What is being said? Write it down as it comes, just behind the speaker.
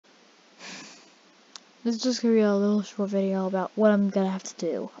This is just gonna be a little short video about what I'm gonna have to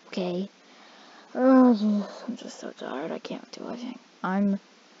do, okay? I'm just so tired, I can't do anything.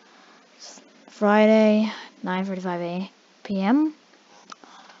 It's Friday, 9:45 p.m.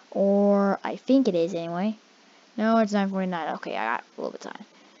 Or, I think it is anyway. No, it's 9:49, okay, I got a little bit of time.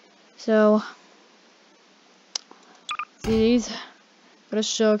 So, see these? Gonna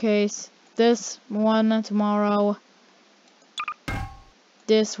showcase this one tomorrow.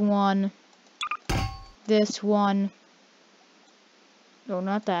 This one. This one. No,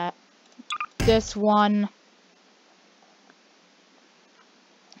 not that. This one.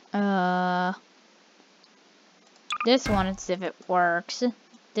 This one, it's if it works.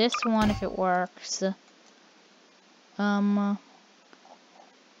 This one, if it works.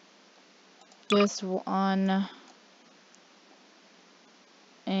 This one.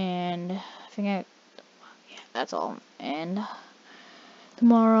 And I think yeah, that's all. And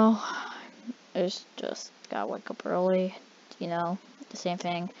tomorrow, it's just gotta wake up early. You know, the same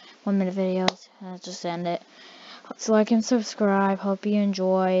thing. 1-minute videos. Just end it. So like and subscribe. Hope you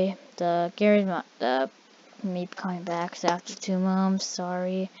enjoy the me coming back after 2 months.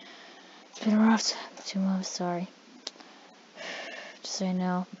 Sorry, it's been rough. 2 months. Sorry. Just so you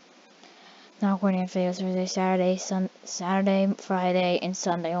know, not recording videos Thursday, Saturday, Friday, and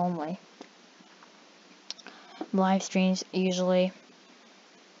Sunday only. Live streams usually.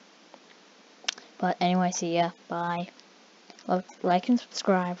 But anyway, see ya. Bye. Like and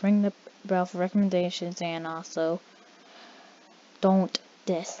subscribe. Ring the bell for recommendations, and also don't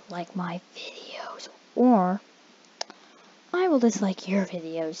dislike my videos, or I will dislike your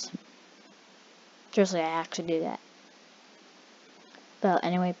videos. Seriously, I actually do that. But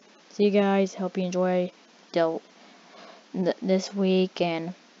anyway, see you guys. Hope you enjoy this week,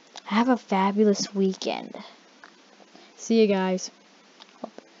 and have a fabulous weekend. See you guys.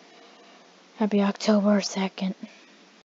 Happy October 2nd.